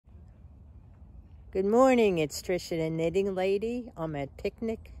Good morning, it's Trisha the Knitting Lady. I'm at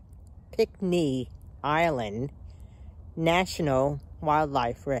Pinckney Island National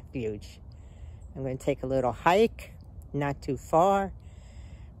Wildlife Refuge. I'm going to take a little hike, not too far,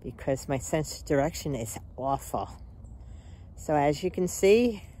 because my sense of direction is awful. So as you can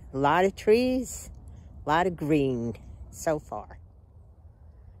see, a lot of trees, a lot of green so far.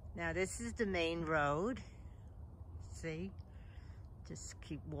 Now this is the main road. See? Just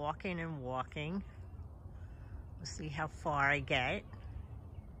keep walking and walking. We'll see how far I get.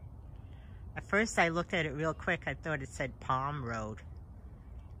 At first I looked at it real quick. I thought it said Palm Road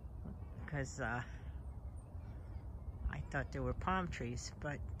because I thought there were palm trees,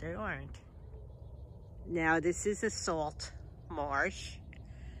 but there aren't. Now this is a salt marsh,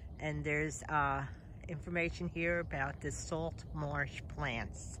 and there's information here about the salt marsh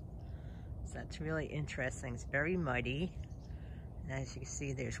plants. So that's really interesting. It's very muddy, and as you can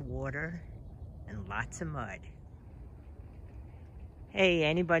see, there's water and lots of mud. Hey,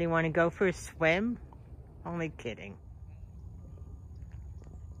 anybody want to go for a swim? Only kidding.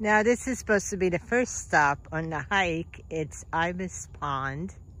 Now this is supposed to be the first stop on the hike. It's Ibis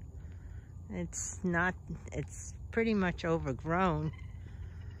Pond. It's pretty much overgrown.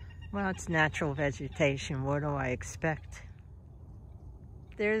 Well, it's natural vegetation. What do I expect?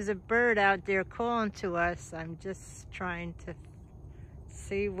 There's a bird out there calling to us. I'm just trying to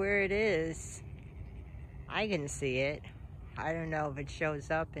see where it is. I can see it. I don't know if it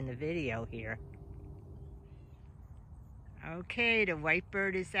shows up in the video here. Okay, the white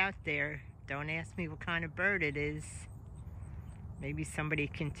bird is out there. Don't ask me what kind of bird it is. Maybe somebody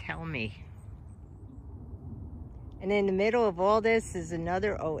can tell me. And in the middle of all this is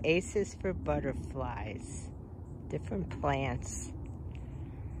another oasis for butterflies. Different plants.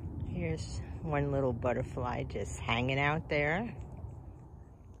 Here's one little butterfly just hanging out there.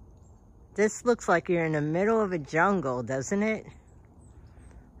 This looks like you're in the middle of a jungle, doesn't it?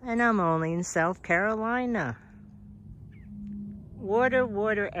 And I'm only in South Carolina. Water,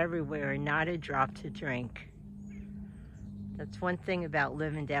 water everywhere, not a drop to drink. That's one thing about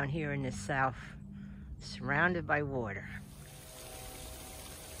living down here in the South, surrounded by water.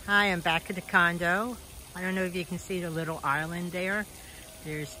 Hi, I'm back at the condo. I don't know if you can see the little island there.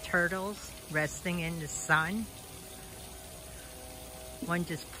 There's turtles resting in the sun. One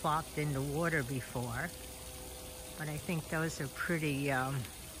just plopped in the water before, but I think those are pretty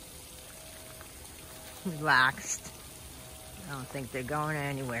relaxed. I don't think they're going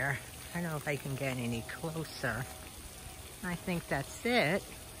anywhere. I don't know if I can get any closer. I think that's it.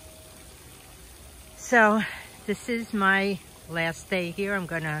 So this is my last day here. I'm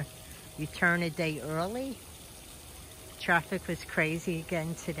gonna return a day early. Traffic was crazy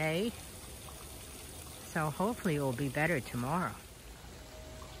again today, so hopefully it will be better tomorrow.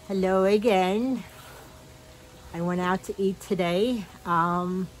 Hello again. I went out to eat today,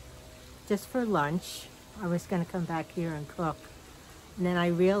 just for lunch. I was gonna come back here and cook. And then I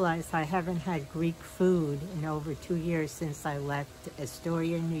realized I haven't had Greek food in over 2 years since I left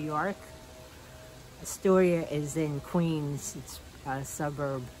Astoria, New York. Astoria is in Queens. It's a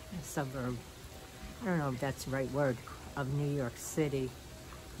suburb, I don't know if that's the right word, of New York City.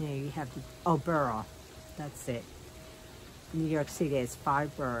 You know, you have the, borough, that's it. New York City has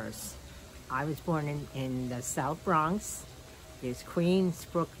 5 boroughs. I was born in the South Bronx. There's Queens,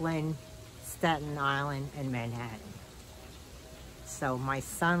 Brooklyn, Staten Island, and Manhattan. So my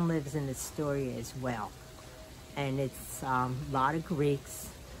son lives in Astoria as well. And it's a lot of Greeks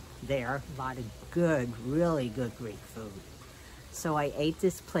there, a lot of good, really good Greek food. So I ate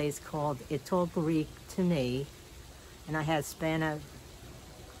this place called, it's all Greek to me, and I had spinach.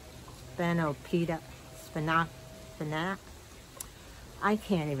 I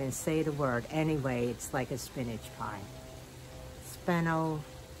can't even say the word. Anyway, it's like a spinach pie. Spanopita.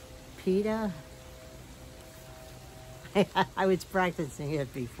 I was practicing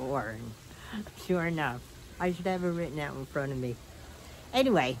it before, and sure enough, I should have it written out in front of me.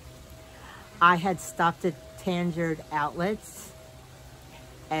 Anyway, I had stopped at Tangier Outlets,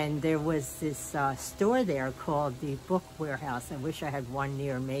 and there was this store there called the Book Warehouse. I wish I had one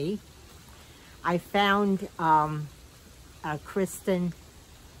near me. I found a Kristen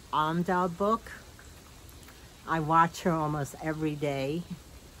Amdahl book. I watch her almost every day.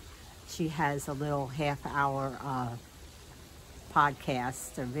 She has a little half-hour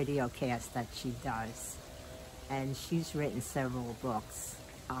podcast or video cast that she does, and she's written several books.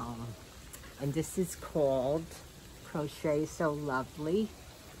 And this is called Crochet So Lovely.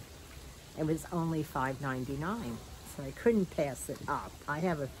 It was only $5.99, so I couldn't pass it up. I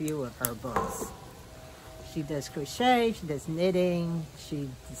have a few of her books. She does crochet, she does knitting, she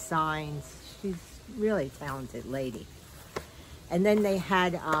designs. She's really a talented lady. And then they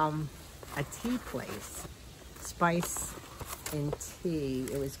had a tea place, Spice and Tea.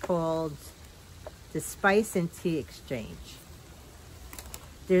 It was called the Spice and Tea Exchange.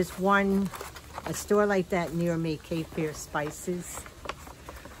 There's a store like that near me, Cape Fear Spices.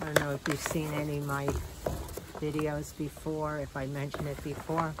 I don't know if you've seen any of my videos before, if I mentioned it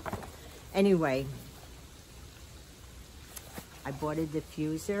before. Anyway, I bought a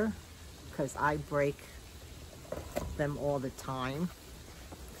diffuser because I break them all the time.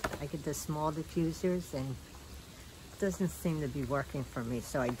 I get the small diffusers and it doesn't seem to be working for me.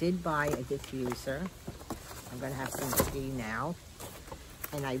 So I did buy a diffuser. I'm gonna have some tea now.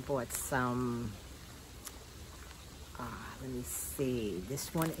 And I bought some, let me see.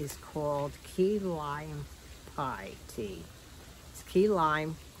 This one is called Key Lime Pie Tea. It's key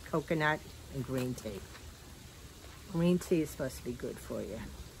lime, coconut, and green tea. Green tea is supposed to be good for you.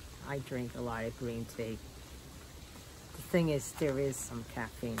 I drink a lot of green tea. The thing is, there is some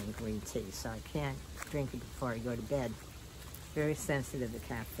caffeine in green tea, so I can't drink it before I go to bed. Very sensitive to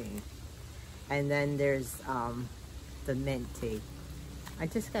caffeine. And then there's the mint tea. I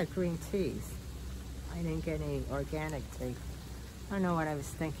just got green teas. I didn't get any organic tea. I don't know what I was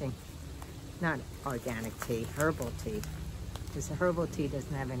thinking. Not organic tea, herbal tea. Because the herbal tea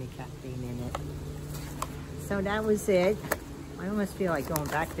doesn't have any caffeine in it. So that was it. I almost feel like going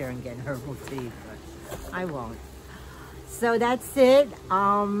back there and getting herbal tea, but I won't. So that's it.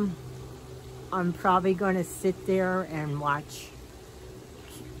 I'm probably going to sit there and watch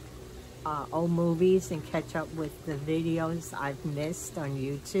old movies and catch up with the videos I've missed on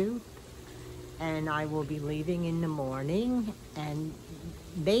YouTube. And I will be leaving in the morning, and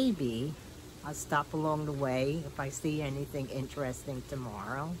maybe I'll stop along the way if I see anything interesting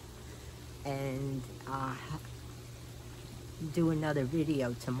tomorrow and do another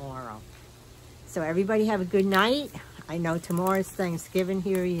video tomorrow. So everybody have a good night. I know tomorrow's Thanksgiving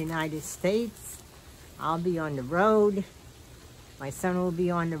here in the United States. I'll be on the road. My son will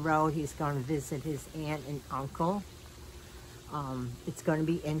be on the road. He's going to visit his aunt and uncle. It's going to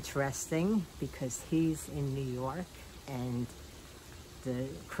be interesting because he's in New York and the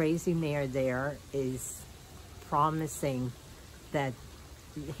crazy mayor there is promising that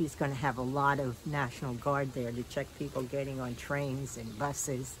he's going to have a lot of National Guard there to check people getting on trains and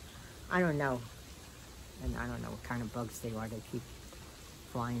buses. I don't know. And I don't know what kind of bugs they are. They keep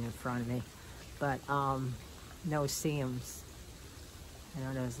flying in front of me. But no-see-ums. You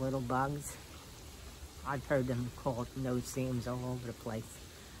know, those little bugs. I've heard them called no-see-ums all over the place.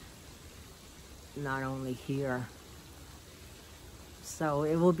 Not only here. So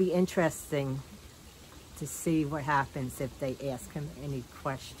it will be interesting to see what happens if they ask him any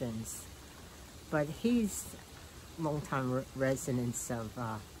questions. But he's a long-time resident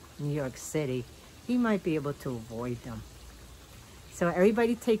of New York City. He might be able to avoid them. So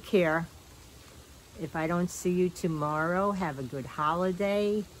everybody take care. If I don't see you tomorrow, have a good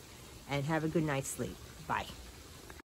holiday and have a good night's sleep. Bye.